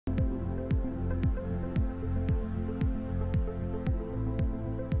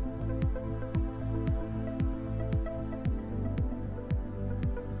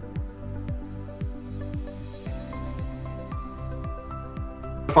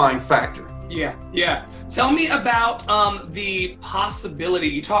unifying factor. Yeah, yeah. Tell me about the possibility.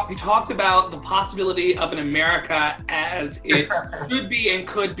 You talked about the possibility of an America as it should be and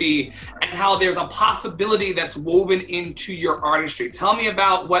could be, and how there's a possibility that's woven into your artistry. Tell me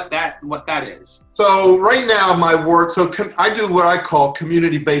about what that is. So right now my work, I do what I call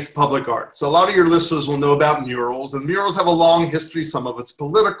community-based public art. So a lot of your listeners will know about murals, and murals have a long history. Some of it's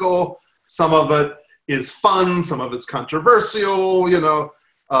political, some of it is fun, some of it's controversial, you know.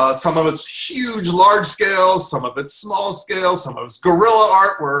 Some of it's huge, large scale, some of it's small scale, some of it's guerrilla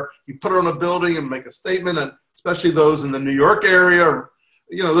art where you put it on a building and make a statement, and especially those in the New York area. Or,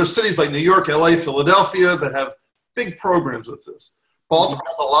 you know, there's cities like New York, LA, Philadelphia that have big programs with this. Baltimore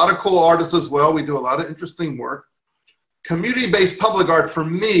has a lot of cool artists as well. We do a lot of interesting work. Community-based public art for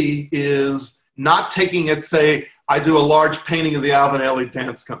me is not taking it, say, I do a large painting of the Alvin Ailey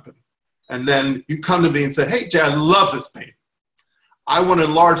Dance Company. And then you come to me and say, hey, Jay, I love this painting. I want to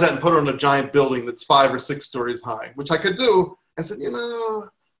enlarge that and put it on a giant building that's 5 or 6 stories high, which I could do. I said, you know,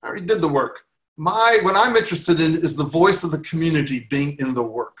 I already did the work. What I'm interested in is the voice of the community being in the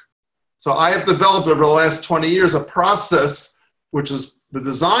work. So I have developed over the last 20 years a process, which is the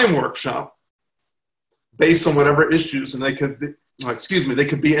design workshop, based on whatever issues. And they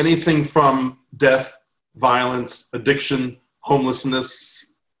could be anything from death, violence, addiction, homelessness,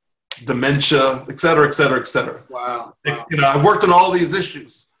 dementia, et cetera, et cetera, et cetera. Wow. You know, I've worked on all these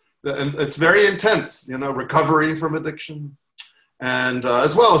issues, and it's very intense, you know, recovery from addiction, and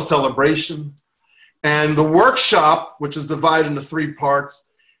as well as celebration. And the workshop, which is divided into 3 parts,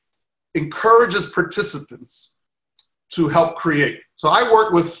 encourages participants to help create. So I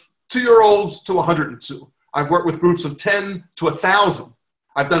work with 2-year-olds to 102. I've worked with groups of 10 to 1,000.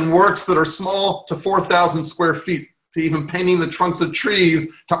 I've done works that are small to 4,000 square feet, to even painting the trunks of trees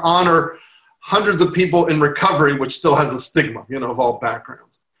to honor hundreds of people in recovery, which still has a stigma, you know, of all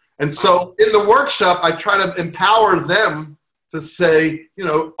backgrounds. And so in the workshop, I try to empower them to say, you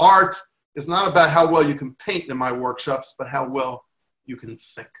know, art is not about how well you can paint in my workshops, but how well you can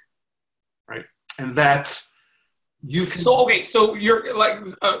think, right? And that's, you can. So, okay, so you're like,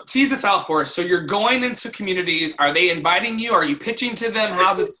 tease this out for us. So you're going into communities. Are they inviting you? Are you pitching to them?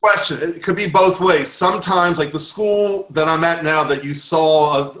 How's this question? It could be both ways. Sometimes, like the school that I'm at now that you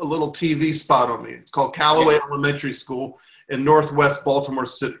saw a little TV spot on me, it's called Callaway Elementary School in Northwest Baltimore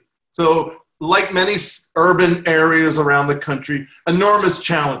City. So like many urban areas around the country, enormous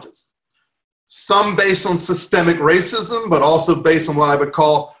challenges. Some based on systemic racism, but also based on what I would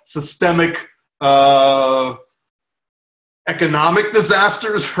call systemic economic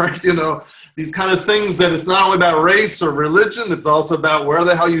disasters, right? You know, these kind of things that it's not only about race or religion, it's also about where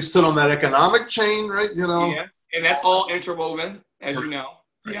the hell you sit on that economic chain, right? You know? Yeah, and that's all interwoven, as you know.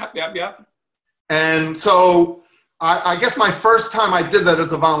 Yep. And so I guess my first time I did that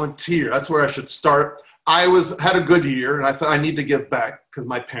as a volunteer, that's where I should start. I had a good year, and I thought I need to give back because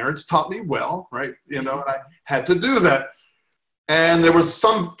my parents taught me well, right? You know, and I had to do that. And there was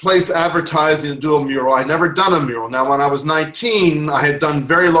some place advertising to do a mural. I'd never done a mural. Now, when I was 19, I had done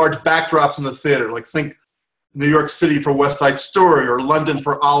very large backdrops in the theater, like think New York City for West Side Story or London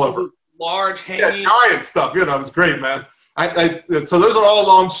for Oliver. Large, hanging. Yeah, giant stuff. You know, it was great, man. So those are all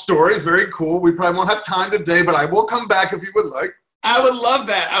long stories. Very cool. We probably won't have time today, but I will come back if you would like. I would love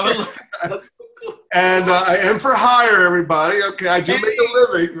that. I would love that. And I am for hire, everybody. Okay, I do make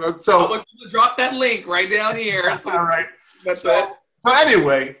a living. So I'm going to drop that link right down here. So. All right. So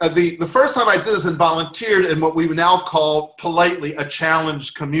anyway, the first time I did this and volunteered in what we now call politely a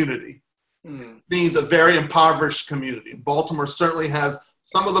challenged community, means a very impoverished community. Baltimore certainly has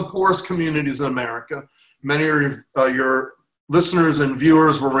some of the poorest communities in America. Many of your listeners and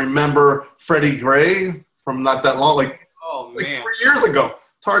viewers will remember Freddie Gray from not that long, like 3 years ago.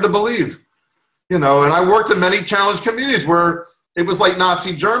 It's hard to believe, you know. And I worked in many challenged communities where it was like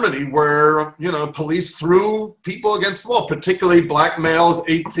Nazi Germany, where, you know, police threw people against the wall, particularly black males,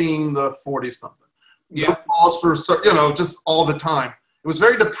 18 to 40 something. Yeah. No calls for, you know, just all the time. It was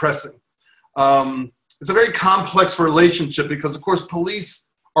very depressing. It's a very complex relationship because, of course, police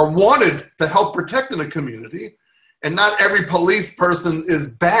are wanted to help protect in a community, and not every police person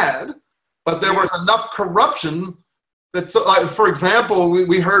is bad, but there was enough corruption that, for example,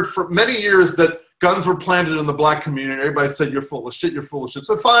 we heard for many years that guns were planted in the black community. Everybody said, you're full of shit, you're full of shit.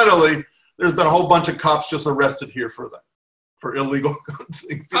 So finally, there's been a whole bunch of cops just arrested here for that, for illegal gun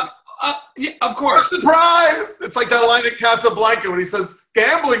things. Yeah, of course. Surprise! It's like that line in Casablanca when he says,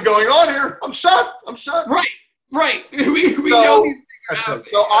 gambling going on here. I'm shot. Right. We know these things.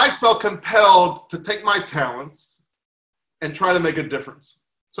 So I felt compelled to take my talents and try to make a difference.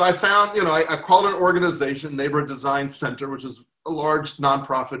 So I found, you know, I called an organization, Neighborhood Design Center, which is a large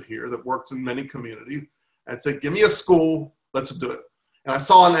nonprofit here that works in many communities. I said, give me a school, let's do it. And I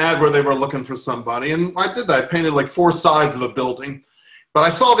saw an ad where they were looking for somebody, and I did that. I painted like 4 sides of a building. But I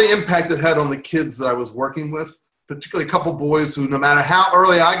saw the impact it had on the kids that I was working with, particularly a couple boys who, no matter how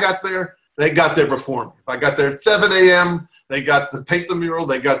early I got there, they got there before me. If I got there at 7 a.m., they got to paint the mural,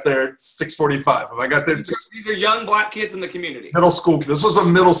 they got there at 6:45. If I got there at 6, these are young Black kids in the community. Middle school. This was a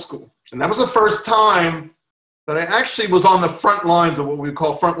middle school. And that was the first time that I actually was on the front lines of what we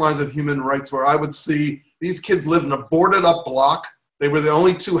call front lines of human rights, where I would see these kids live in a boarded up block. They were the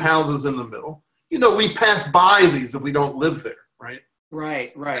only 2 houses in the middle. You know, we pass by these if we don't live there, right?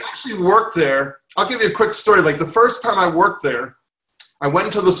 Right. I actually worked there. I'll give you a quick story. Like the first time I worked there, I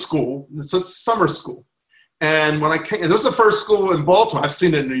went to the school. It's a summer school. And when I came, and this was the first school in Baltimore. I've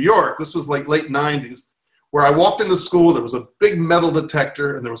seen it in New York. This was like late 90s, where I walked into school. There was a big metal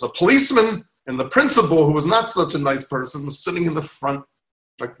detector, and there was a policeman, and the principal, who was not such a nice person, was sitting in the front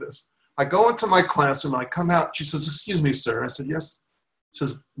like this. I go into my classroom, and I come out. She says, excuse me, sir. I said, yes. She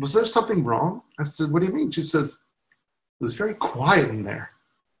says, was there something wrong? I said, what do you mean? She says, it was very quiet in there.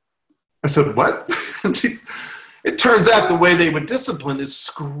 I said, what? It turns out the way they would discipline is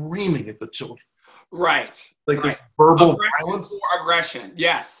screaming at the children. Right. Like the verbal violence. Aggression.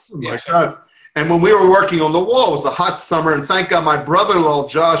 Yes. Oh my God. And when we were working on the wall, it was a hot summer. And thank God my brother-in-law,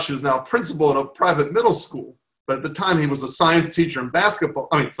 Josh, who's now principal at a private middle school. But at the time, he was a science teacher and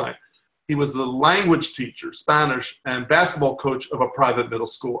science. He was a language teacher, Spanish, and basketball coach of a private middle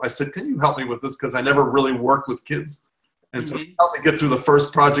school. I said, can you help me with this? Because I never really worked with kids. And so he helped me get through the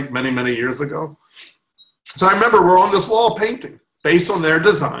first project many, many years ago. So I remember we're on this wall painting based on their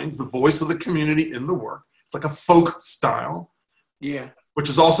designs, the voice of the community in the work. It's like a folk style. Yeah. Which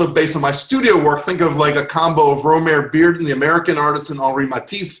is also based on my studio work. Think of like a combo of Romare Bearden, the American artist, and Henri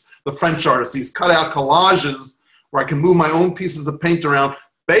Matisse, the French artist. These cut out collages where I can move my own pieces of paint around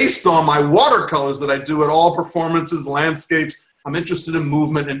based on my watercolors that I do at all performances, landscapes. I'm interested in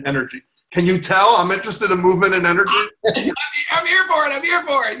movement and energy. Can you tell I'm interested in movement and energy? I'm here for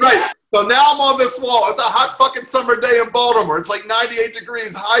it. Right. Yeah. So now I'm on this wall. It's a hot fucking summer day in Baltimore. It's like 98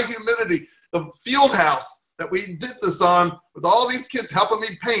 degrees, high humidity. The field house that we did this on with all these kids helping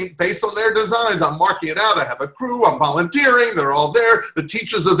me paint based on their designs. I'm marking it out. I have a crew. I'm volunteering. They're all there. The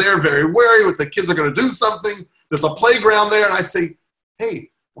teachers are there very wary with the kids are going to do something. There's a playground there. And I say, hey,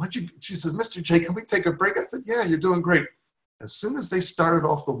 she says, Mr. J, can we take a break? I said, yeah, you're doing great. As soon as they started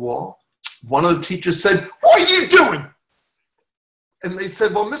off the wall, one of the teachers said, what are you doing? And they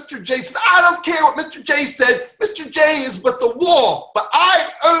said, well, Mr. J said, I don't care what Mr. J said. Mr. J is but the wall, but I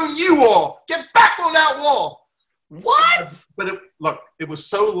own you all. Get back on that wall. What? But look, it was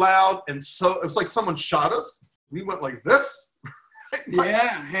so loud and so, it was like someone shot us. We went like this.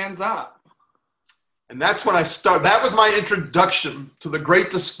 Yeah, hands up. And that's when I started. That was my introduction to the great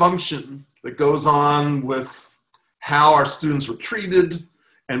dysfunction that goes on with how our students were treated,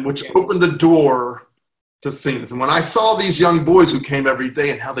 and which opened the door to seeing this. And when I saw these young boys who came every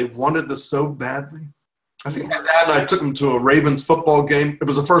day and how they wanted this so badly, I think my dad and I took them to a Ravens football game. It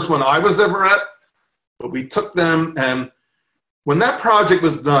was the first one I was ever at, but we took them. And when that project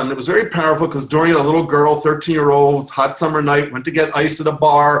was done, it was very powerful because Dorian, a little girl, 13-year-old, hot summer night, went to get ice at a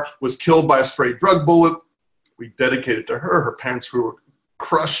bar, was killed by a stray drug bullet. We dedicated to her. Her parents who were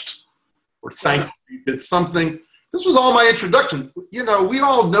crushed were thankful we did something. This was all my introduction. You know, we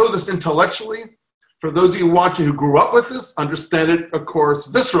all know this intellectually. For those of you watching who grew up with this, understand it, of course,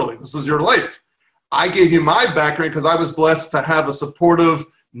 viscerally. This is your life. I gave you my background because I was blessed to have a supportive,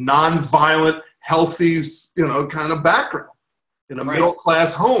 nonviolent, healthy, you know, kind of background in a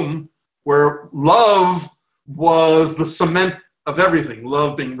middle-class home where love was the cement of everything.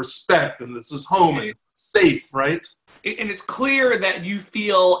 Love being respect, and this is home, and it's safe, right? And it's clear that you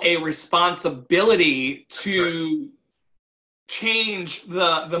feel a responsibility to change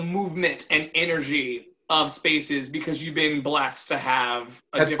the movement and energy of spaces because you've been blessed to have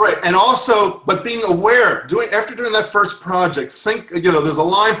a That's right. And also, but being aware, after doing that first project, think, you know, there's a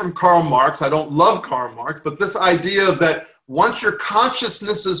line from Karl Marx. I don't love Karl Marx, but this idea that once your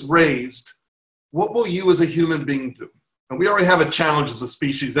consciousness is raised, what will you as a human being do? And we already have a challenge as a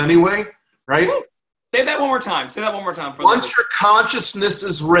species anyway, right? Woo! Say that one more time. Say that one more time. Once your consciousness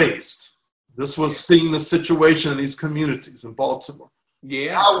is raised, this was seeing the situation in these communities in Baltimore.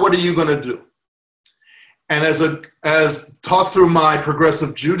 Yeah. Now, what are you going to do? And as taught through my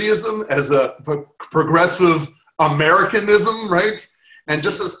progressive Judaism, as a progressive Americanism, right? And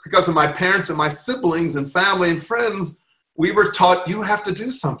just as because of my parents and my siblings and family and friends, we were taught you have to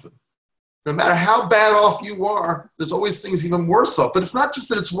do something. No matter how bad off you are, there's always things even worse off. But it's not just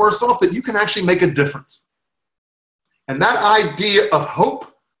that it's worse off, that you can actually make a difference. And that idea of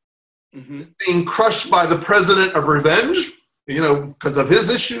hope is being crushed by the president of revenge, because of his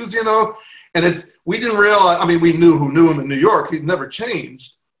issues, and we didn't realize, I mean, we knew who knew him in New York, he'd never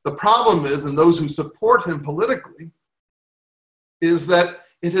changed. The problem is, and those who support him politically, is that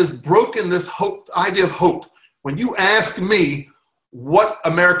it has broken this idea of hope. When you ask me what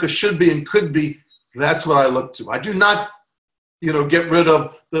America should be and could be, that's what I look to. I do not, get rid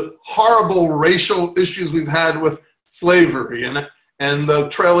of the horrible racial issues we've had with slavery and the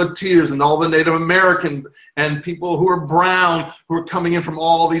Trail of Tears and all the Native American and people who are brown who are coming in from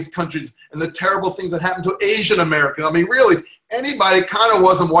all these countries and the terrible things that happened to Asian Americans. I mean, really, anybody kind of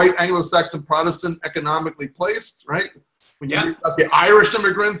wasn't white, Anglo-Saxon, Protestant, economically placed, right? When you read about the Irish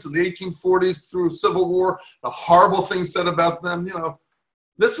immigrants in the 1840s through Civil War, the horrible things said about them,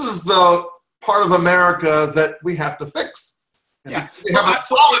 this is the part of America that we have to fix. And we haven't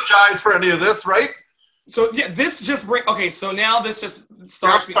apologized for any of this, right? So this just so now this just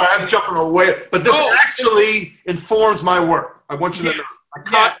starts. I'm sorry, I'm jumping away, but this actually informs my work. I want you to know. We're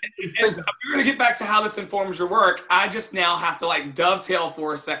going to get back to how this informs your work. I just now have to dovetail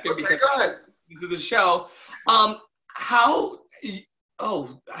for a second because this is a show. How do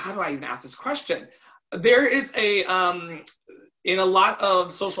I even ask this question? There is in a lot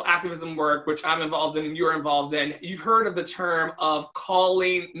of social activism work, which I'm involved in and you're involved in, you've heard of the term of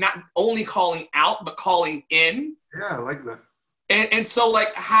not only calling out, but calling in. Yeah, I like that. And so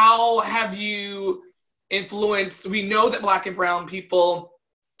how have you influenced, we know that Black and brown people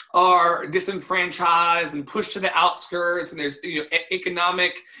are disenfranchised and pushed to the outskirts, and there's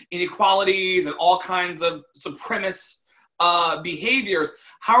economic inequalities and all kinds of supremacist behaviors.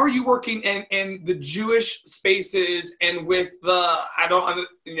 How are you working in the Jewish spaces and with Ta-Nehisi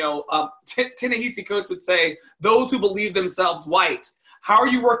Coates would say, those who believe themselves white? How are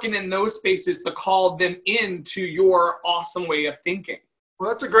you working in those spaces to call them into your awesome way of thinking? Well,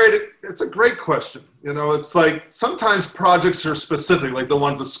 it's a great question. It's like sometimes projects are specific, like the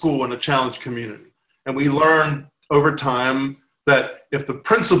ones at school in a challenged community. And we learn over time that if the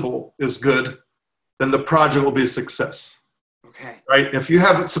principle is good, then the project will be a success. Okay. Right? If you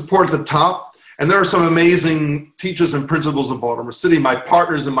have support at the top, and there are some amazing teachers and principals in Baltimore City, my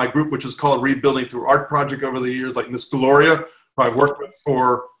partners in my group, which is called Rebuilding Through Art Project over the years, like Miss Gloria, who I've worked with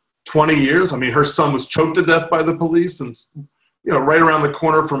for 20 years. I mean, her son was choked to death by the police and, right around the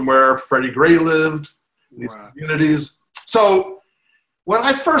corner from where Freddie Gray lived, in these communities. So when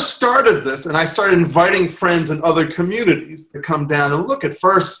I first started this and I started inviting friends in other communities to come down and look, at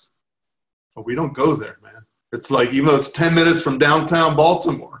first, we don't go there, man. It's like, even though it's 10 minutes from downtown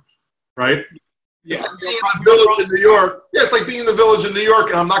Baltimore, right? Yeah. It's like being in the village in New York. Yeah, it's like being in the village in New York,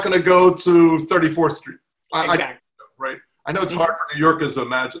 and I'm not going to go to 34th Street. Right? I know it's hard for New Yorkers to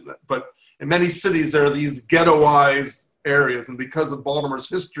imagine that, but in many cities there are these ghettoized areas, and because of Baltimore's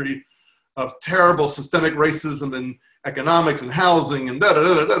history of terrible systemic racism and economics and housing and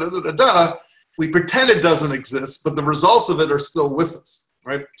we pretend it doesn't exist, but the results of it are still with us.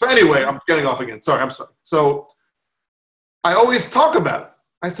 Right. So anyway, I'm getting off again. Sorry, I'm sorry. So I always talk about it.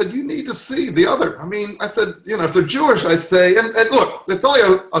 I said, you need to see the other. I mean, I said, if they're Jewish, I say, and look, there's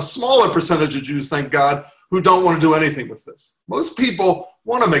only a smaller percentage of Jews, thank God, who don't want to do anything with this. Most people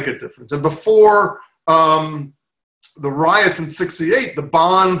want to make a difference. And before the riots in '68, the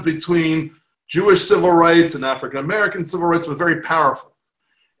bonds between Jewish civil rights and African-American civil rights was very powerful.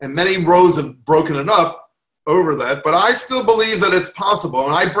 And many roads have broken it up over that, but I still believe that it's possible.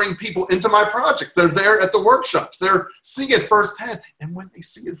 And I bring people into my projects. They're there at the workshops. They're seeing it firsthand. And when they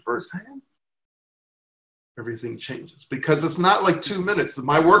see it firsthand, everything changes, because it's not like 2 minutes.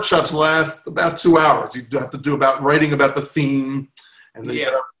 My workshops last about 2 hours. You have to do writing about the theme, and then you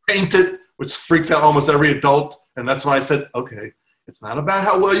gotta paint it, which freaks out almost every adult. And that's why I said, okay, it's not about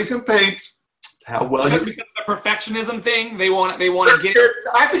how well you can paint. It's how well you can. Because of the perfectionism thing, they want to get.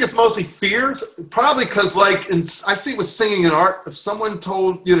 I think it's mostly fears, probably because I see with singing and art, if someone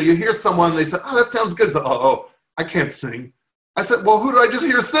told, you hear someone, they say, oh, that sounds good. So, I can't sing. I said, well, who did I just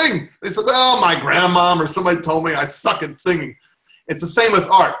hear sing? They said, oh, my grandmom or somebody told me I suck at singing. It's the same with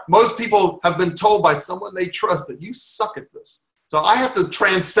art. Most people have been told by someone they trust that you suck at this. So I have to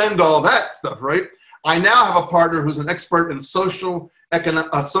transcend all that stuff, right? I now have a partner who's an expert in social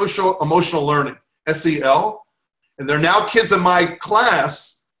emotional learning, SEL. And there are now kids in my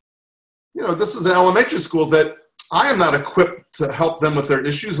class, this is an elementary school that I am not equipped to help them with their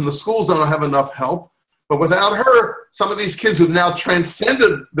issues, and the schools don't have enough help. But without her, some of these kids who've now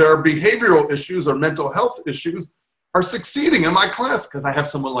transcended their behavioral issues or mental health issues are succeeding in my class because I have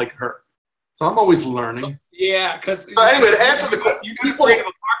someone like her. So I'm always learning. Because anyway, to answer the question, people, a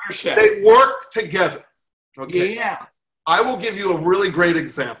partnership. they work together. Okay. Yeah. I will give you a really great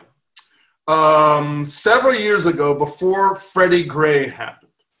example. Several years ago, before Freddie Gray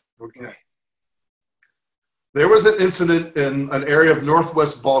happened, okay, there was an incident in an area of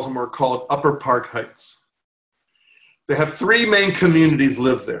Northwest Baltimore called Upper Park Heights. They have three main communities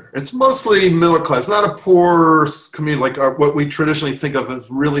live there. It's mostly middle class, not a poor community like what we traditionally think of as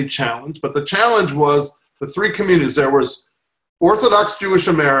really challenged. But the challenge was the three communities. There was Orthodox Jewish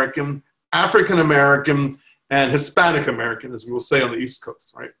American, African American, and Hispanic American, as we will say on the East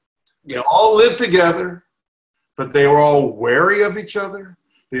Coast, right? They all lived together, but they were all wary of each other.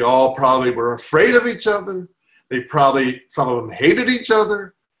 They all probably were afraid of each other. Some of them hated each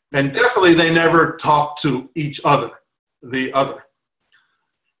other. And definitely they never talked to each other. The other.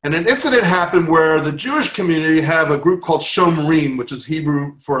 And an incident happened where the Jewish community have a group called Shomrim, which is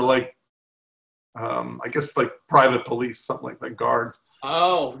Hebrew for like, I guess like private police, something like that, guards.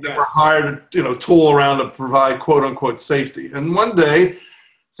 Oh, yes. They were hired, tool around to provide quote unquote safety. And one day,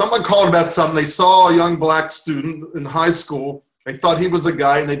 someone called about something. They saw a young black student in high school. They thought he was a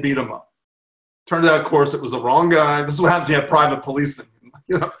guy and they beat him up. Turned out, of course, it was the wrong guy. This is what happens when you have private policing.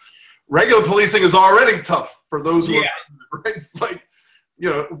 Regular policing is already tough for those who are, right? It's like,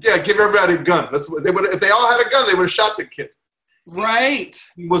 give everybody a gun. That's what they would. If they all had a gun, they would have shot the kid. Right.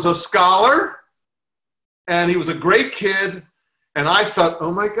 He was a scholar, and he was a great kid. And I thought,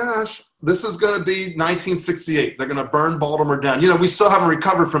 oh my gosh, this is going to be 1968. They're going to burn Baltimore down. We still haven't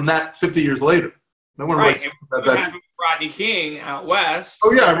recovered from that 50 years later. No one right. That Rodney King out west.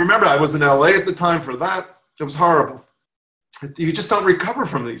 Oh yeah, I remember. I was in LA at the time for that. It was horrible. You just don't recover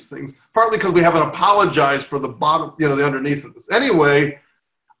from these things, partly because we haven't apologized for the bottom, the underneath of this. Anyway,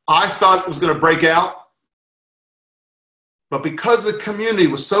 I thought it was going to break out. But because the community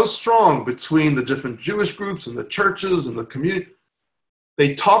was so strong between the different Jewish groups and the churches and the community,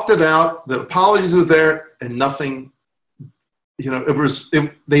 they talked it out, the apologies were there, and nothing,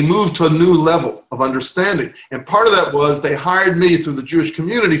 they moved to a new level of understanding. And part of that was they hired me through the Jewish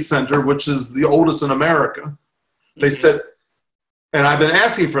Community Center, which is the oldest in America. They said, and I've been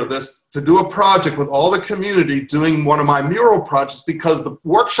asking for this, to do a project with all the community doing one of my mural projects because the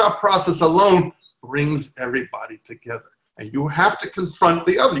workshop process alone brings everybody together. And you have to confront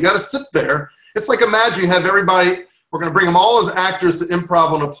the other. You got to sit there. It's like imagine you have everybody, we're going to bring them all as actors to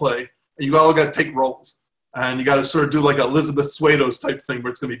improv on a play, and you all got to take roles. And you got to sort of do like an Elizabeth Swados type thing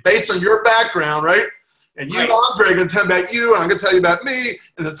where it's going to be based on your background, right? And you, Andre, are going to tell me about you, and I'm going to tell you about me,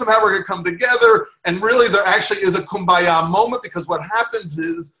 and then somehow we're going to come together. And really, there actually is a kumbaya moment because what happens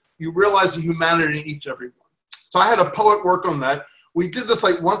is you realize the humanity in each everyone. So I had a poet work on that. We did this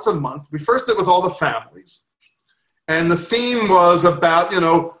like once a month. We first did with all the families. And the theme was about,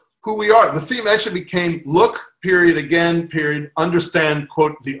 who we are. The theme actually became look, period, again, period, understand,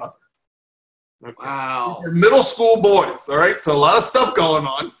 quote, the other. Okay. Wow. Middle school boys, all right? So a lot of stuff going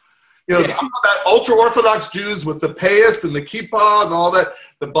on. I'm about ultra-Orthodox Jews with the payas and the kippah and all that,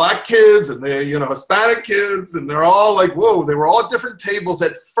 the black kids and the, Hispanic kids, and they're all like, whoa, they were all at different tables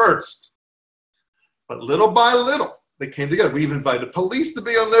at first. But little by little, they came together. We even invited police to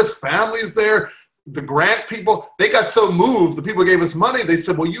be on this, families there, the grant people. They got so moved, the people gave us money, they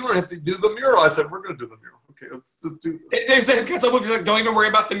said, well, you don't have to do the mural. I said, we're going to do the mural. Okay, let's do this. Don't even worry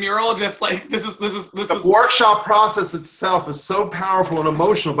about the mural. Just like this is. The workshop process itself is so powerful and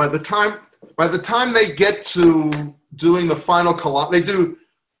emotional. By the time they get to doing the final collage, they do.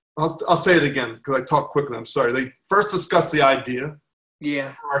 I'll say it again because I talk quickly. I'm sorry. They first discuss the idea.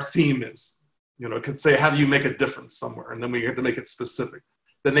 Yeah. Our theme is, it could say, how do you make a difference somewhere, and then we have to make it specific.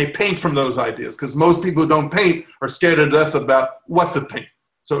 Then they paint from those ideas because most people who don't paint are scared to death about what to paint.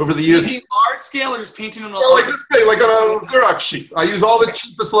 So over the years, painting large scale or just painting on like this big, like on a Xerox sheet. I use all the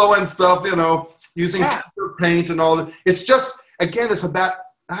cheapest low end stuff, using paint and all that. It's just, again, it's about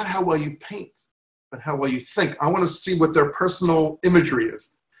not how well you paint, but how well you think. I want to see what their personal imagery is.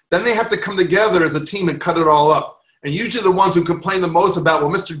 Then they have to come together as a team and cut it all up. And usually the ones who complain the most about,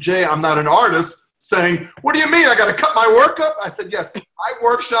 well, Mr. J, I'm not an artist, saying, what do you mean? I got to cut my work up? I said, yes, my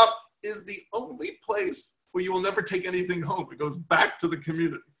workshop is the only place where you will never take anything home. It goes back to the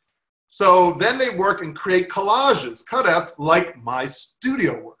community. So then they work and create collages, cutouts, like my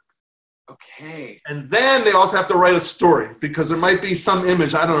studio work. Okay. And then they also have to write a story because there might be some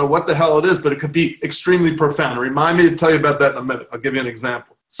image, I don't know what the hell it is, but it could be extremely profound. Remind me to tell you about that in a minute. I'll give you an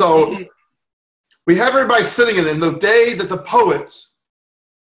example. So we have everybody sitting in it. And the day that the poets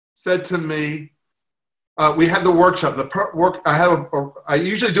said to me, we had the workshop. I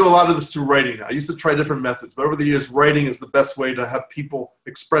usually do a lot of this through writing now. I used to try different methods, but over the years, writing is the best way to have people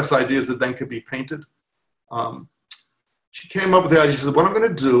express ideas that then could be painted. She came up with the idea. She said, what I'm going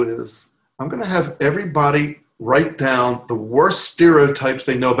to do is I'm going to have everybody write down the worst stereotypes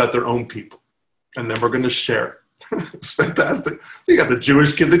they know about their own people. And then we're going to share it. It's fantastic. So you got the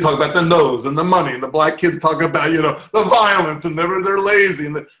Jewish kids, they talk about the nose and the money, and the black kids talk about, the violence, and they're lazy,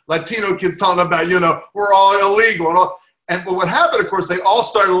 and the Latino kids talking about, we're all illegal. But what happened, of course, they all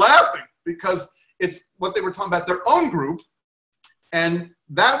started laughing because it's what they were talking about, their own group. And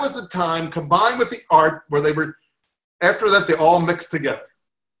that was the time, combined with the art, where after that, they all mixed together.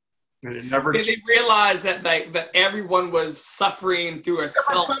 And it never They realized that that everyone was suffering through a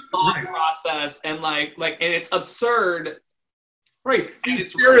self-thought process, and and it's absurd. Right. These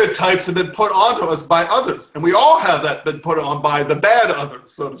stereotypes have been put onto us by others, and we all have that been put on by the bad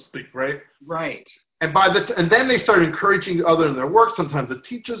others, so to speak. Right. Right. And and then they started encouraging each other in their work. Sometimes the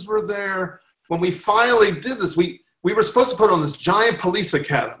teachers were there. When we finally did this, we were supposed to put on this giant police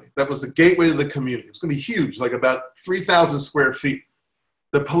academy that was the gateway to the community. It was going to be huge, like about 3,000 square feet.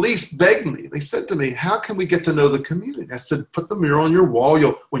 The police begged me. They said to me, how can we get to know the community? I said, put the mural on your wall.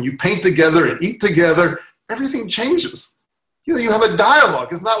 When you paint together and eat together, everything changes. You have a dialogue.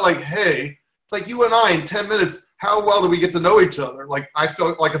 It's not like, hey, it's like you and I in 10 minutes, how well do we get to know each other? Like, I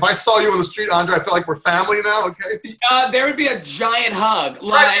feel like if I saw you on the street, Andre, I feel like we're family now, okay? There would be a giant hug. A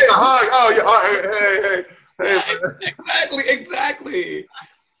hug. Oh, yeah. Hey. Exactly.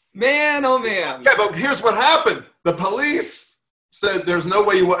 Man, oh, man. Yeah, but here's what happened. The police said, there's no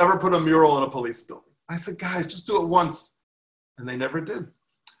way you will ever put a mural in a police building. I said, guys, just do it once. And they never did.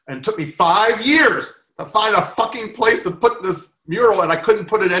 And it took me 5 years to find a fucking place to put this mural, and I couldn't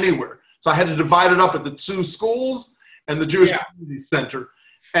put it anywhere. So I had to divide it up at the 2 schools and the Jewish Community Center.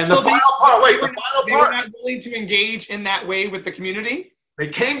 And the final part, they were not willing to engage in that way with the community? They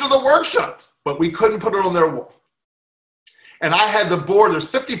came to the workshops, but we couldn't put it on their wall. And I had the board,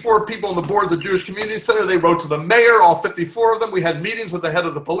 there's 54 people on the board of the Jewish Community Center. They wrote to the mayor, all 54 of them. We had meetings with the head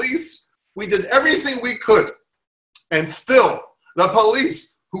of the police. We did everything we could. And still, the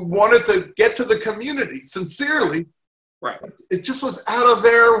police, who wanted to get to the community sincerely, it just was out of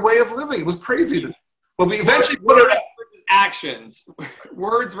their way of living. It was crazy. But we eventually put it out. Actions.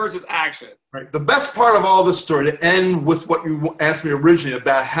 Words versus actions. Right. The best part of all this story, to end with what you asked me originally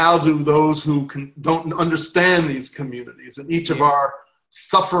about how do those who don't understand these communities and each of our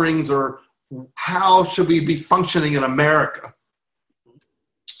sufferings, or how should we be functioning in America?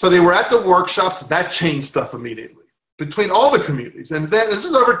 So they were at the workshops. That changed stuff immediately between all the communities. And then this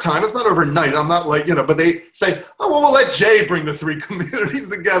is over time. It's not overnight. I'm not like, but they say, oh, well, we'll let Jay bring the 3 communities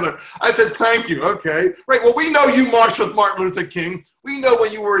together. I said, thank you. Okay. Right. Well, we know you marched with Martin Luther King. We know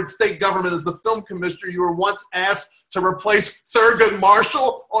when you were in state government as the film commissioner, you were once asked to replace Thurgood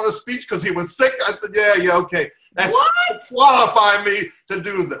Marshall on a speech because he was sick. I said, yeah, okay. That's qualify me to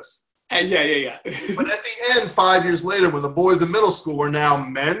do this. Yeah. But at the end, 5 years later, when the boys in middle school were now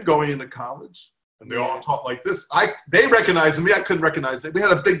men going into college, and they all talk like this, they recognized me. I couldn't recognize it. We had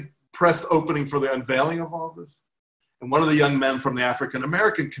a big press opening for the unveiling of all this. And one of the young men from the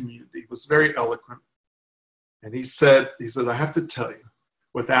African-American community was very eloquent. And he said, I have to tell you,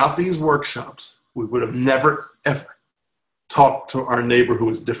 without these workshops, we would have never, ever talked to our neighbor who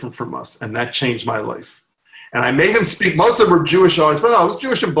was different from us. And that changed my life. And I made him speak. Most of them were Jewish audience, but no, it was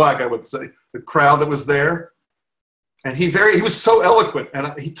Jewish and black, I would say, the crowd that was there. And he was so eloquent. And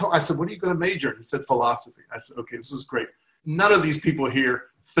I said, what are you going to major in? He said, philosophy. I said, okay, this is great. None of these people here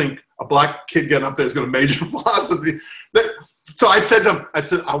think a black kid getting up there is going to major in philosophy. So I said to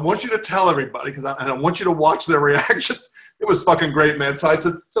him, I want you to tell everybody, and I want you to watch their reactions. It was fucking great, man. So I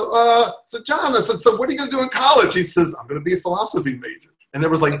said, so John, I said, so what are you going to do in college? He says, I'm going to be a philosophy major. And there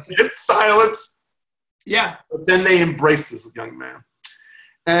was like dead silence. Yeah. But then they embraced this young man.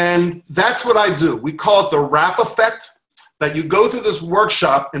 And that's what I do. We call it the rap effect, that you go through this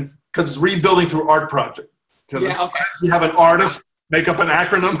workshop, and because it's rebuilding through art project. So you have an artist make up an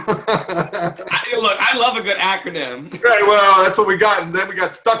acronym. Look, I love a good acronym. Right, well, that's what we got, and then we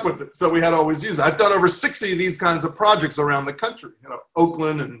got stuck with it. So we had to always use it. I've done over 60 of these kinds of projects around the country.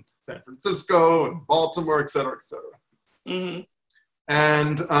 Oakland and San Francisco and Baltimore, et cetera, et cetera. Mm-hmm.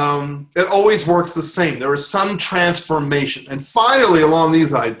 And it always works the same. There is some transformation. And finally, along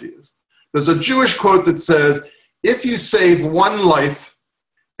these ideas, there's a Jewish quote that says, if you save one life,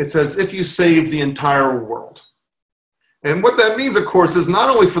 it's as if you save the entire world. And what that means, of course, is not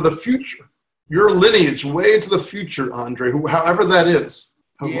only for the future, your lineage way into the future, Andre, however that is,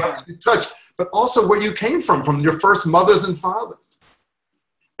 however you touch, but also where you came from your first mothers and fathers.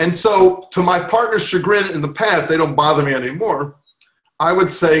 And so to my partner's chagrin in the past, they don't bother me anymore. I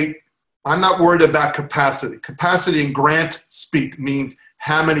would say, I'm not worried about capacity. Capacity in grant speak means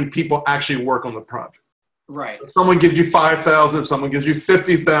how many people actually work on the project. Right. If someone gives you 5,000, if someone gives you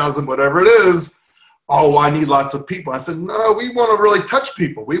 50,000, whatever it is, oh, I need lots of people. I said, no, we want to really touch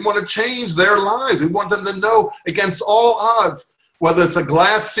people. We want to change their lives. We want them to know against all odds, whether it's a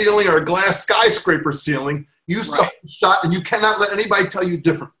glass ceiling or a glass skyscraper ceiling, you still have a shot, and you cannot let anybody tell you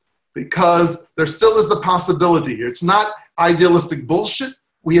different, because there still is the possibility here. It's not idealistic bullshit.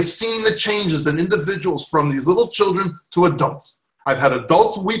 We have seen the changes in individuals from these little children to adults. I've had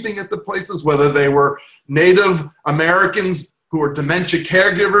adults weeping at the places, whether they were Native Americans who are dementia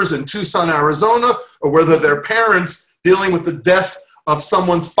caregivers in Tucson, Arizona, or whether they're parents dealing with the death of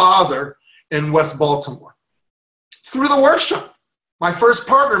someone's father in West Baltimore. Through the workshop. My first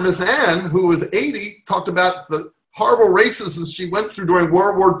partner, Miss Ann, who was 80, talked about the horrible racism she went through during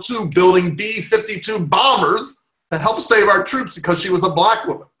World War II, building B-52 bombers to help save our troops because she was a black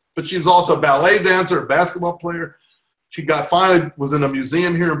woman. But she was also a ballet dancer, a basketball player. She finally was in a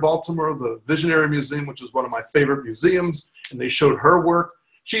museum here in Baltimore, the Visionary Museum, which is one of my favorite museums, and they showed her work.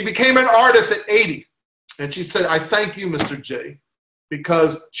 She became an artist at 80, and she said, I thank you, Mr. J,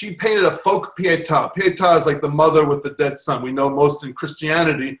 because she painted a folk Pietà. Pietà is like the mother with the dead son. We know most in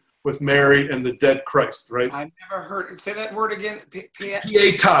Christianity with Mary and the dead Christ, right? I've never heard, say that word again.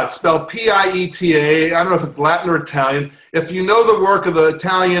 Pietà, it's spelled P-I-E-T-A. I don't know if it's Latin or Italian. If you know the work of the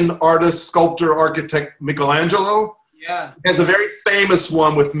Italian artist, sculptor, architect Michelangelo, yeah, he has a very famous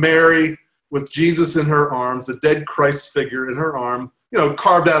one with Mary, with Jesus in her arms, the dead Christ figure in her arm,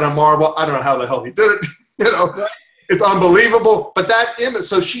 carved out of marble. I don't know how the hell he did it, It's unbelievable. But that image,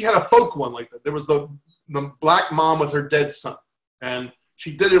 so she had a folk one like that. There was the black mom with her dead son. And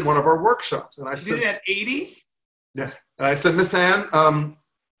she did it in one of our workshops. And I said, did it at 80? Yeah. And I said, Miss Ann,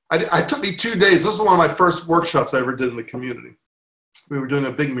 I took me 2 days. This was one of my first workshops I ever did in the community. We were doing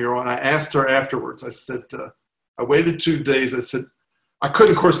a big mural, and I asked her afterwards. I said, I waited 2 days. I said, I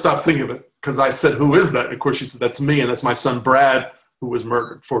couldn't, of course, stop thinking of it, because I said, who is that? And of course, she said, that's me, and that's my son, Brad, who was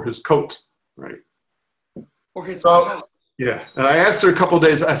murdered for his coat, right? For his coat. Yeah. And I asked her a couple of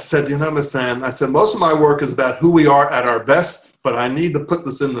days, I said, Miss Ann, I said, most of my work is about who we are at our best, but I need to put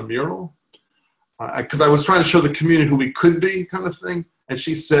this in the mural, because I was trying to show the community who we could be, kind of thing. And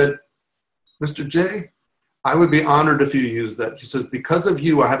she said, Mr. J, I would be honored if you used that. She says, because of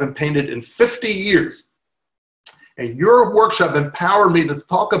you, I haven't painted in 50 years. And your workshop empowered me to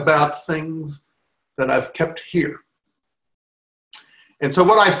talk about things that I've kept here. And so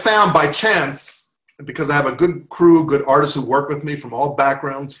what I found by chance, because I have a good crew, good artists who work with me from all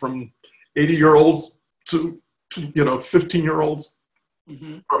backgrounds, from 80-year-olds to 15-year-olds,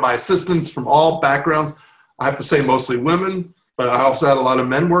 for my assistants from all backgrounds. I have to say mostly women, but I also had a lot of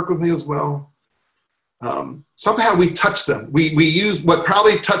men work with me as well. Somehow we touched them. We used what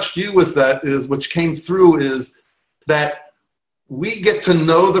probably touched you with that is, which came through, is that we get to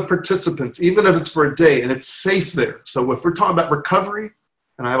know the participants, even if it's for a day, and it's safe there. So if we're talking about recovery,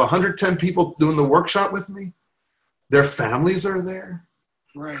 and I have 110 people doing the workshop with me, their families are there,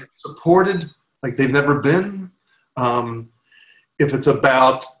 right? Supported like they've never been. If it's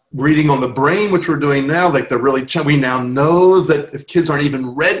about reading on the brain, which we're doing now, like we now know that if kids aren't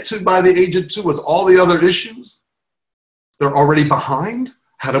even read to by the age of 2 with all the other issues, they're already behind.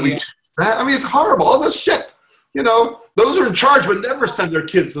 How do we change that? I mean, it's horrible. All this shit. Those who are in charge would never send their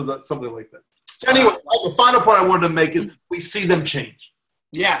kids to something like that. So anyway, the final point I wanted to make is we see them change.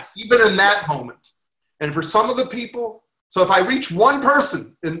 Yes. Even in that moment. And for some of the people, so if I reach one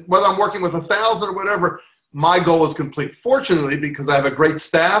person, and whether I'm working with 1,000 or whatever, my goal is complete. Fortunately, because I have a great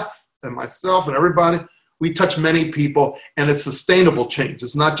staff and myself and everybody, we touch many people, and it's sustainable change.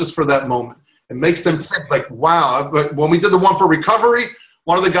 It's not just for that moment. It makes them think like, wow. But when we did the one for recovery,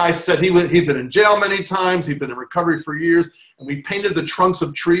 one of the guys said he'd been in jail many times. He'd been in recovery for years. And we painted the trunks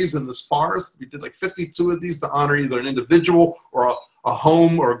of trees in this forest. We did like 52 of these to honor either an individual or a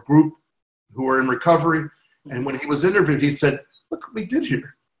home or a group who were in recovery. And when he was interviewed, he said, look what we did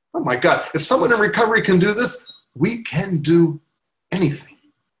here. Oh my God, if someone in recovery can do this, we can do anything.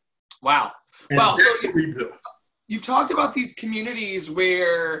 Wow. And well, that's what we do. You've talked about these communities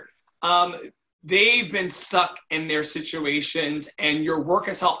where they've been stuck in their situations and your work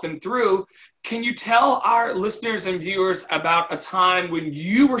has helped them through. Can you tell our listeners and viewers about a time when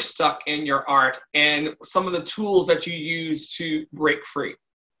you were stuck in your art and some of the tools that you used to break free?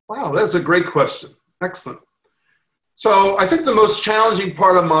 Wow, that's a great question. Excellent. So I think the most challenging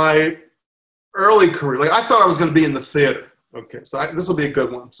part of my early career, like I thought I was going to be in the theater. Okay, so this will be a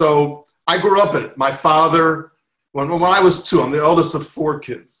good one. So I grew up in it. My father, when I was 2, I'm the eldest of 4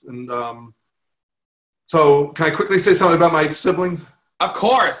 kids. And so can I quickly say something about my siblings? Of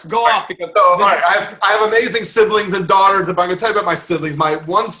course, go off. Because all right, I have amazing siblings and daughters. But I'm going to tell you about my siblings. My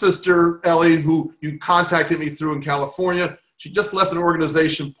one sister, Ellie, who you contacted me through in California, she just left an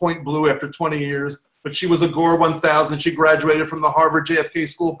organization, Point Blue, after 20 years. but she was a Gore 1000. She graduated from the Harvard JFK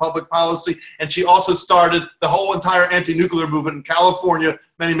School of Public Policy, and she also started the whole entire anti-nuclear movement in California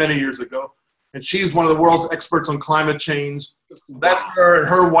many, many years ago. And she's one of the world's experts on climate change. That's her, and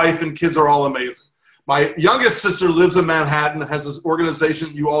her wife and kids are all amazing. My youngest sister lives in Manhattan, has this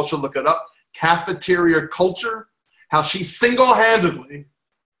organization, you all should look it up, Cafeteria Culture, how she single-handedly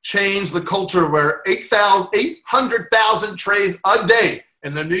changed the culture where 800,000 trays a day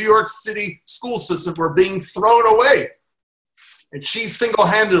in the New York City school system were being thrown away. And she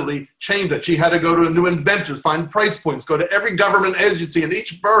single-handedly changed it. She had to go to a new inventor, find price points, go to every government agency in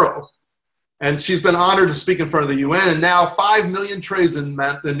each borough. And she's been honored to speak in front of the UN. And now 5 million trays in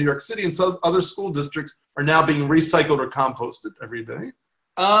New York City and some other school districts are now being recycled or composted every day.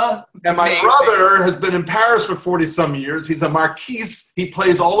 And my brother has been in Paris for 40 some years. He's a marquise. He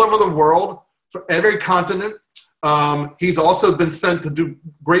plays all over the world, for every continent. He's also been sent to do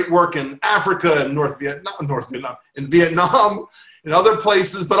great work in Africa and in Vietnam, in other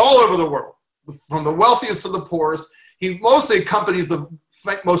places, but all over the world, from the wealthiest to the poorest. He mostly accompanies the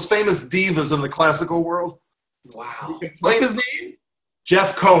most famous divas in the classical world. Wow. What's his name?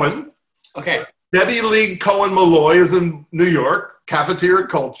 Jeff Cohen. Okay. Debbie Lee Cohen-Malloy is in New York, Cafeteria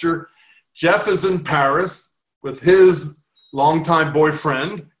Culture. Jeff is in Paris with his longtime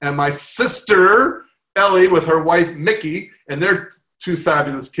boyfriend, and my sister, Ellie, with her wife, Mickey, and their 2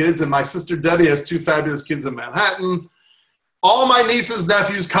 fabulous kids, and my sister, Debbie, has 2 fabulous kids in Manhattan. All my nieces,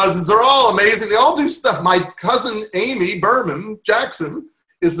 nephews, cousins are all amazing. They all do stuff. My cousin, Amy Berman Jackson,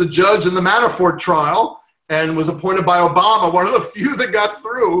 is the judge in the Manafort trial and was appointed by Obama, one of the few that got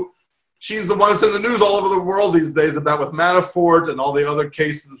through. She's the one that's in the news all over the world these days about with Manafort and all the other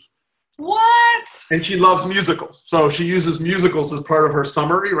cases. What? And she loves musicals. So she uses musicals as part of her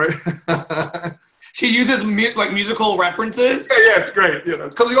summary, right? She uses musical references? Yeah, it's great. You know,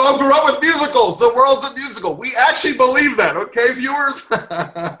 because we all grew up with musicals. The world's a musical. We actually believe that, okay, viewers?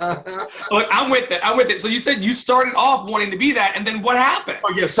 Look, I'm with it. So you said you started off wanting to be that, and then what happened?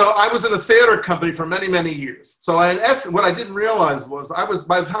 Oh, yeah, so I was in a theater company for many, many years. So in essence, what I didn't realize was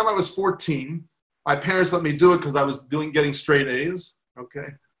by the time I was 14, my parents let me do it because I was getting straight A's, okay?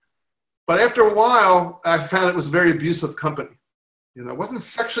 But after a while, I found it was a very abusive company. You know, it wasn't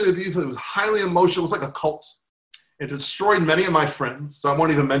sexually abusive. It was highly emotional. It was like a cult. It destroyed many of my friends, so I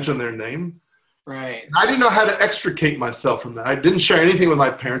won't even mention their name. Right. I didn't know how to extricate myself from that. I didn't share anything with my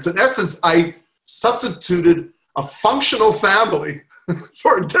parents. In essence, I substituted a functional family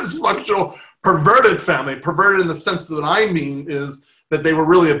for a dysfunctional, perverted family. Perverted in the sense that what I mean is that they were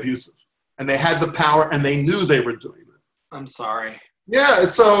really abusive, and they had the power, and they knew they were doing it. I'm sorry. Yeah,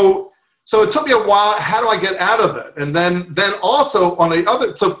 so it took me a while. How do I get out of it? And then also on the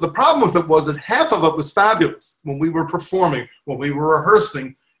other, so the problem with it was that half of it was fabulous. When we were performing, when we were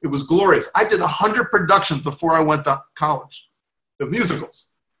rehearsing, it was glorious. I did 100 productions before I went to college of musicals.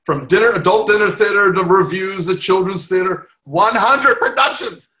 From adult dinner theater to reviews to children's theater, 100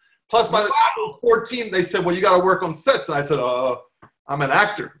 productions. Plus by the time I was 14, they said, well, you got to work on sets. And I said, I'm an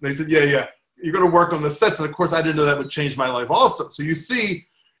actor. And they said, yeah, you're going to work on the sets. And of course, I didn't know that would change my life also. So you see,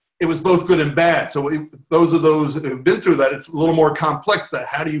 it was both good and bad. So those who have been through that, it's a little more complex. That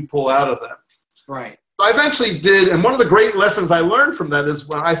how do you pull out of that? Right. So I eventually did. And one of the great lessons I learned from that is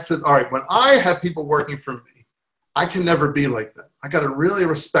when I said, all right, when I have people working for me, I can never be like that. I got to really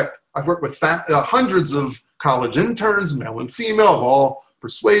respect. I've worked with hundreds of college interns, male and female, of all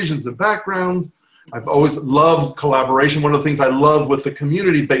persuasions and backgrounds. I've always loved collaboration. One of the things I love with the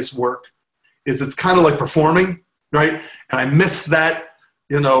community-based work is it's kind of like performing, right? And I miss that,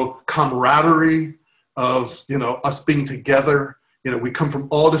 camaraderie of, us being together. We come from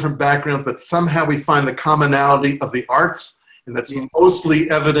all different backgrounds, but somehow we find the commonality of the arts, and that's mostly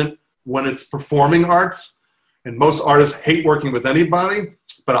evident when it's performing arts. And most artists hate working with anybody,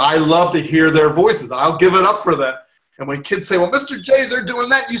 but I love to hear their voices. I'll give it up for that. And when kids say, well, Mr. J, they're doing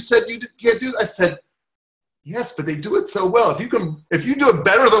that, you said you can't do that. I said, yes, but they do it so well. If you do it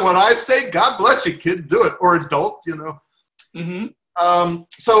better than what I say, God bless you, kid, do it. Or adult, Mm-hmm.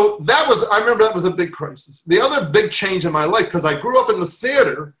 So I remember that was a big crisis. The other big change in my life, because I grew up in the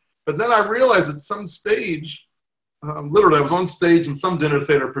theater, but then I realized at some stage, literally I was on stage in some dinner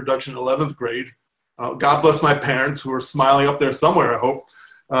theater production in 11th grade. God bless my parents who are smiling up there somewhere, I hope.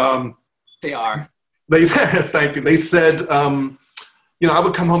 They are. They said, thank you. They said, I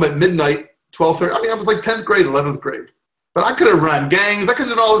would come home at midnight, 12:30. I was like 10th grade, 11th grade. But I could have run gangs. I could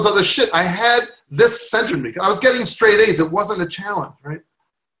have done all this other shit. I had this centered me. I was getting straight A's. It wasn't a challenge, right?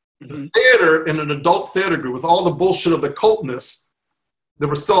 Mm-hmm. The theater, in an adult theater group, with all the bullshit of the cultness, there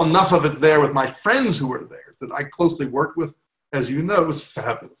was still enough of it there with my friends who were there that I closely worked with. As you know, it was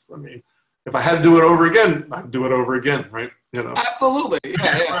fabulous. if I had to do it over again, I'd do it over again, right? You know. Absolutely.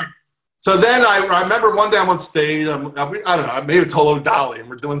 Yeah. Right. So then I remember one day I'm on stage, I don't know, maybe it's Hello Dolly, and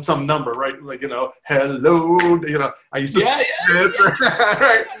we're doing some number, right? Like, you know, hello, you know, I used to sing this,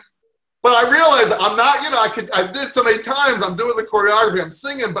 right? But I realized I'm not, you know, I did so many times, I'm doing the choreography, I'm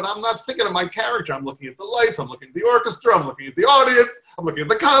singing, but I'm not thinking of my character. I'm looking at the lights, I'm looking at the orchestra, I'm looking at the audience, I'm looking at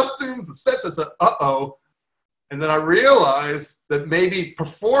the costumes, the sets. I said, uh-oh. And then I realized that maybe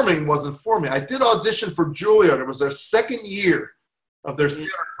performing wasn't for me. I did audition for Juilliard. It was their second year of their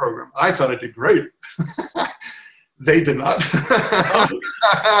theater program. I thought I did great. They did not.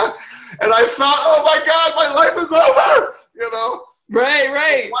 And I thought, oh my God, my life is over, you know?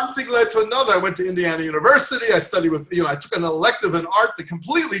 Right. One thing led to another. I went to Indiana University. I studied with, you know, I took an elective in art that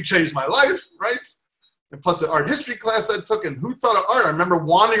completely changed my life, right? And plus the art history class I took, and who thought of art? I remember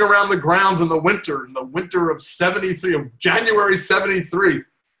wandering around the grounds in the winter of 73, of January 73,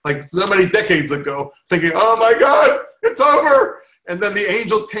 like so many decades ago, thinking, oh my God, it's over. And then the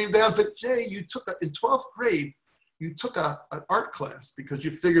angels came down and said, Jay, you took, in 12th grade, you took an art class because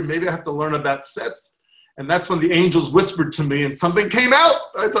you figured maybe I have to learn about sets. And that's when the angels whispered to me and something came out.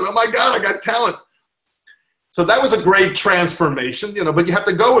 I said, oh my God, I got talent. So that was a great transformation, you know, but you have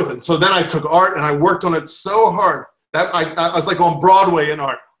to go with it. So then I took art and I worked on it so hard that I was like on Broadway in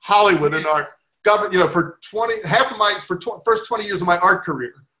art, Hollywood in art, you know, for first 20 years of my art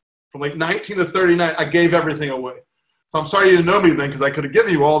career, from like 19 to 39, I gave everything away. So I'm sorry you didn't know me then, because I could have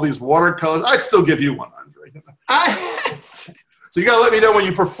given you all these watercolors. I'd still give you one, Andre. You know? So you got to let me know when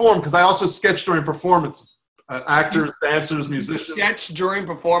you perform, because I also sketch during performances. Actors, dancers, musicians. Sketch during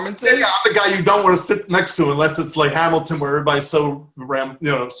performances? Yeah, I'm the guy you don't want to sit next to unless it's like Hamilton, where everybody's so,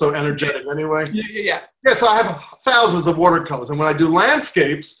 so energetic anyway. Yeah. Yeah, so I have thousands of watercolors. And when I do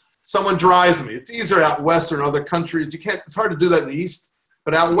landscapes, someone drives me. It's easier out west or in other countries. It's hard to do that in the east.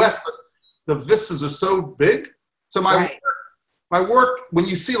 But out west, the vistas are so big. So my work, when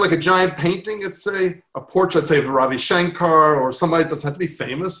you see like a giant painting, it's a portrait, say, of Ravi Shankar or somebody that doesn't have to be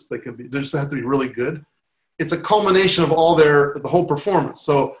famous. They just have to be really good. It's a culmination of all the whole performance.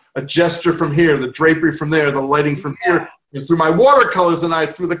 So a gesture from here, the drapery from there, the lighting from here. And through my watercolors and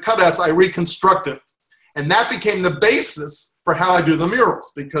through the cutouts, I reconstruct it. And that became the basis for how I do the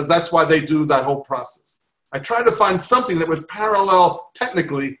murals, because that's why they do that whole process. I try to find something that would parallel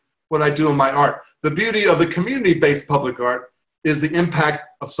technically what I do in my art. The beauty of the community-based public art is the impact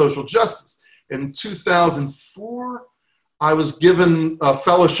of social justice. In 2004, I was given a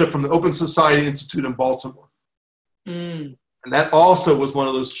fellowship from the Open Society Institute in Baltimore. And that also was one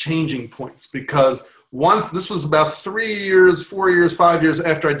of those changing points, because this was about 3 years, 4 years, 5 years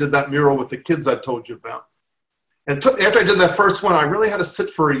after I did that mural with the kids I told you about. And after I did that first one, I really had to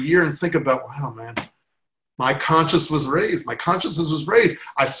sit for a year and think about, wow, man, my consciousness was raised. My consciousness was raised.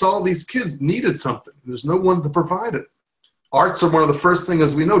 I saw these kids needed something. There's no one to provide it. Arts are one of the first things,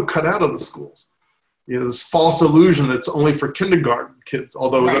 as we know, cut out of the schools. You know, this false illusion that it's only for kindergarten kids,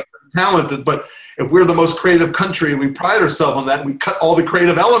 although they're talented. But if we're the most creative country, we pride ourselves on that, and we cut all the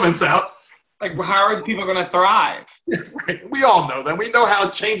creative elements out. Like, how are people going to thrive? Right. We all know that. We know how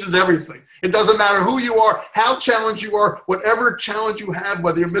it changes everything. It doesn't matter who you are, how challenged you are, whatever challenge you have,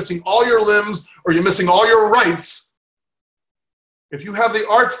 whether you're missing all your limbs or you're missing all your rights. If you have the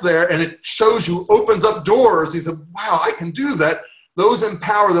arts there and it shows you, opens up doors, you say, wow, I can do that. Those in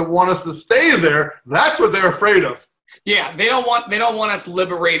power that want us to stay there, that's what they're afraid of. Yeah, they don't want us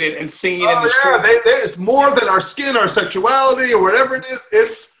liberated and singing in the street. It's more than our skin, our sexuality, or whatever it is.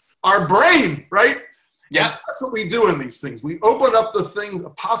 It's our brain, right? Yeah. That's what we do in these things. We open up the things, the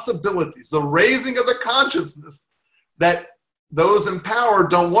possibilities, the raising of the consciousness that those in power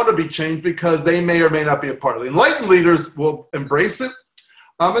don't want to be changed because they may or may not be a part of it. Enlightened leaders will embrace it.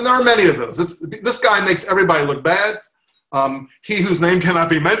 And there are many of those. This guy makes everybody look bad. He whose name cannot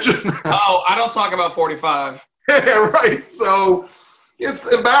be mentioned. Oh, I don't talk about 45. Yeah, right. So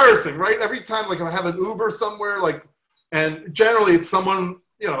it's embarrassing, right? Every time, like if I have an Uber somewhere, like, and generally it's someone,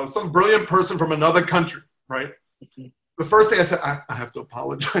 some brilliant person from another country, right? The first thing I said, I have to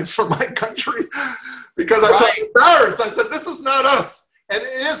apologize for my country because I said embarrassed. I said, this is not us. And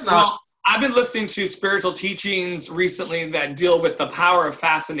it is not. Well, I've been listening to spiritual teachings recently that deal with the power of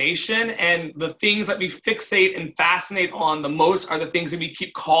fascination, and the things that we fixate and fascinate on the most are the things that we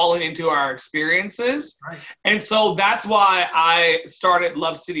keep calling into our experiences. Right. And so that's why I started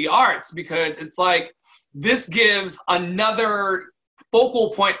Love City Arts, because it's like, this gives another focal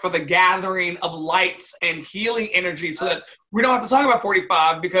point for the gathering of lights and healing energy, so that we don't have to talk about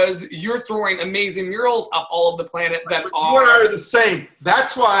 45, because you're throwing amazing murals up all of the planet that you and I are the same.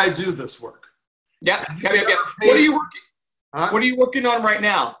 That's why I do this work. Yeah. What are you working on right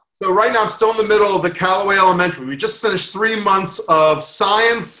now? So right now I'm still in the middle of the Callaway Elementary. We just finished 3 months of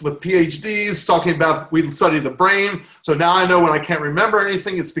science with PhDs talking about, we studied the brain. So now I know when I can't remember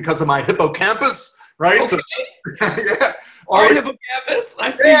anything, it's because of my hippocampus, right? Okay. So, yeah. Our hippocampus. I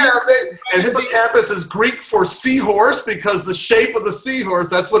see. Yeah, and hippocampus is Greek for seahorse because the shape of the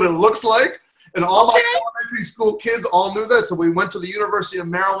seahorse, that's what it looks like. And all my elementary school kids all knew that. So we went to the University of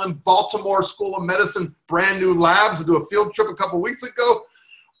Maryland, Baltimore School of Medicine, brand new labs to do a field trip a couple weeks ago.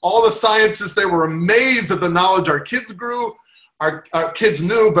 All the scientists, they were amazed at the knowledge our kids grew. Our kids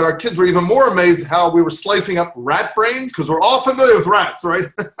knew, but our kids were even more amazed how we were slicing up rat brains because we're all familiar with rats, right?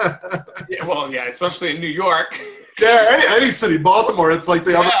 Yeah, well, yeah, especially in New York. Yeah, any city, Baltimore, it's like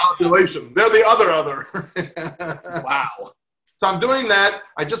the other population. They're the other. Wow. So I'm doing that.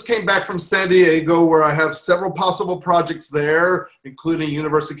 I just came back from San Diego where I have several possible projects there, including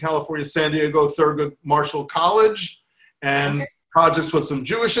University of California, San Diego, Thurgood Marshall College, and projects with some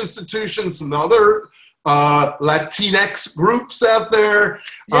Jewish institutions, some other Latinx groups out there.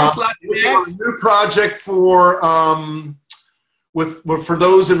 Yes, Latinx. A new project for for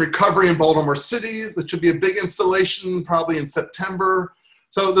those in recovery in Baltimore City. That should be a big installation, probably in September.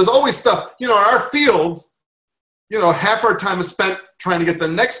 So there's always stuff. You know, our fields, you know, half our time is spent trying to get the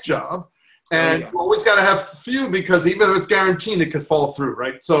next job. And you always got to have a few because even if it's guaranteed, it could fall through,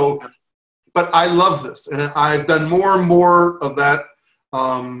 right? So, but I love this. And I've done more and more of that.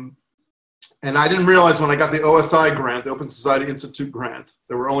 And I didn't realize when I got the OSI grant, the Open Society Institute grant,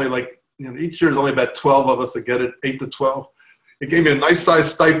 there were only like, you know, each year there's only about 12 of us that get it, 8 to 12. It gave me a nice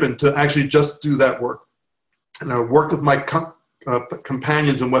size stipend to actually just do that work. And I worked with my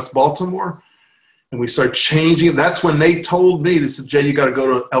companions in West Baltimore. And we started changing. That's when they told me, they said, Jay, you got to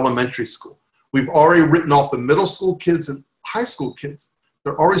go to elementary school. We've already written off the middle school kids and high school kids.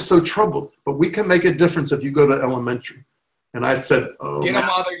 They're already so troubled, but we can make a difference if you go to elementary. And I said, oh, get them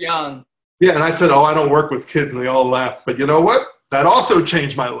while they're young. Yeah, and I said, oh, I don't work with kids, and they all laughed. But you know what? That also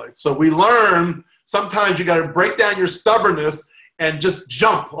changed my life. So we learn sometimes you got to break down your stubbornness and just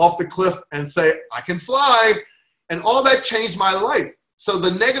jump off the cliff and say, I can fly. And all that changed my life. So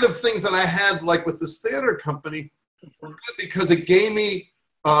the negative things that I had, like with this theater company, were good because it gave me,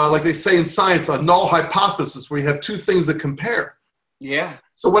 like they say in science, a null hypothesis where you have two things that compare. Yeah.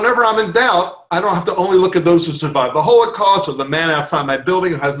 So whenever I'm in doubt, I don't have to only look at those who survived the Holocaust or the man outside my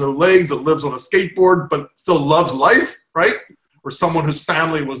building who has no legs that lives on a skateboard but still loves life, right? Or someone whose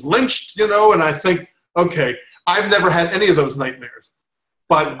family was lynched, you know, and I think, okay, I've never had any of those nightmares.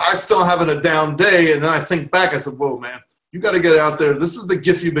 But I still having a down day, and then I think back, I said, whoa, man. You got to get out there. This is the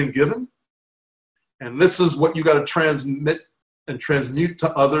gift you've been given. And this is what you got to transmit and transmute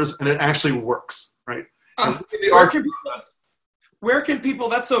to others. And it actually works, right? Where can people,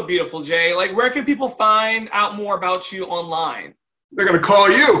 that's so beautiful, Jay. Like, where can people find out more about you online? They're going to call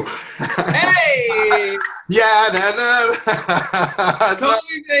you. Hey! Yeah, no. Call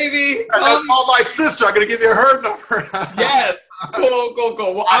me, baby. Call my sister. I'm going to give you her number. Yes.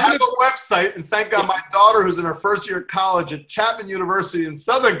 Go. Well, I have a website, and thank God my daughter, who's in her first year of college at Chapman University in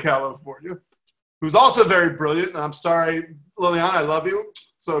Southern California, who's also very brilliant, and I'm sorry, Liliana, I love you.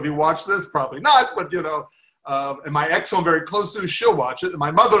 So if you watch this, probably not, but you know, and my ex, who I'm very close to, she'll watch it, and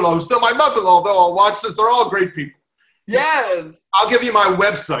my mother-in-law, who's still my mother-in-law, though I'll watch this, they're all great people. Yes. I'll give you my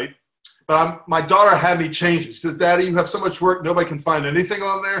website, but my daughter had me change it. She says, Daddy, you have so much work, nobody can find anything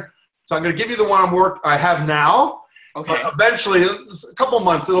on there. So I'm going to give you the one I have now. Okay. But eventually, in a couple of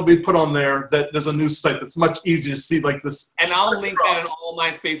months, it'll be put on there that there's a new site that's much easier to see, like this. And I'll link that in all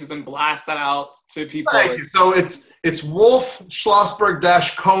my spaces and blast that out to people. Thank you. So it's Wolf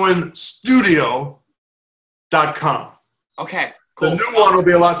Schlossberg-Cohen Studio.com. Okay. Cool. The new one will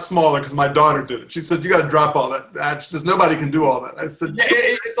be a lot smaller because my daughter did it. She said, you got to drop all that. She says, nobody can do all that. I said, yeah,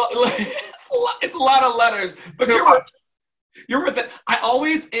 it's a lot of letters. But you're worth it. I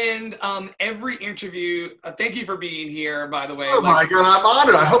always end every interview. Thank you for being here, by the way. Oh my God, I'm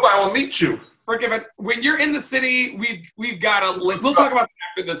honored. I hope I will meet you. Forgive it. When you're in the city, we've got to. We'll talk about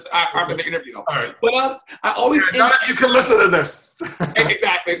that after the interview. All right. But I always. Yeah, you can listen to this.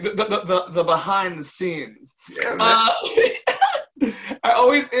 Exactly. The behind the scenes. Yeah, man. I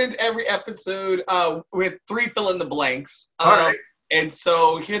always end every episode with 3 fill in the blanks. All right. And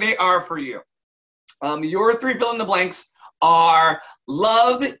so here they are for you. Your 3 fill in the blanks are: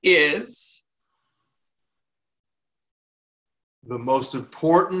 love is the most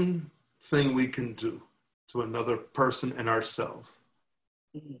important thing we can do to another person and ourselves.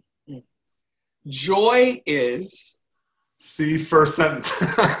 Joy is. See, first sentence.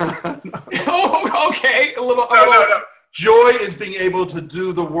 Oh, okay. A little. No. Joy is being able to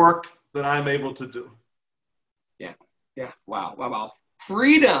do the work that I'm able to do. Yeah. Wow.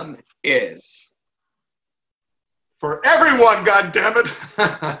 freedom is. For everyone, goddammit.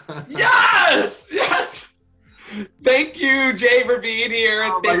 Yes! Yes! Thank you, Jay, for being here.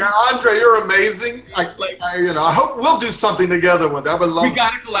 Oh my God, Andre, you're amazing. I hope we'll do something together one day. I would love. We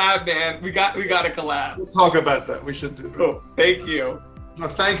got to collab, man. We got to collab. We'll talk about that. We should do that. Cool. Thank you. Well,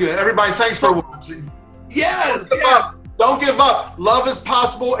 thank you, everybody. Thanks for watching. Yes. Don't give up. Love is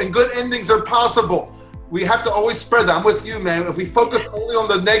possible, and good endings are possible. We have to always spread that. I'm with you, man. If we focus only on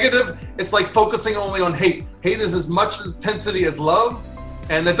the negative, it's like focusing only on hate. Hate is as much intensity as love,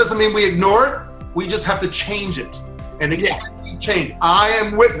 and that doesn't mean we ignore it. We just have to change it, and it can be changed. I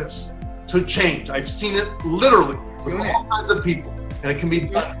am witness to change. I've seen it literally with all kinds of people, and it can be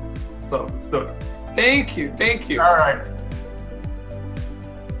done. So let's do it. Thank you. Thank you. All right.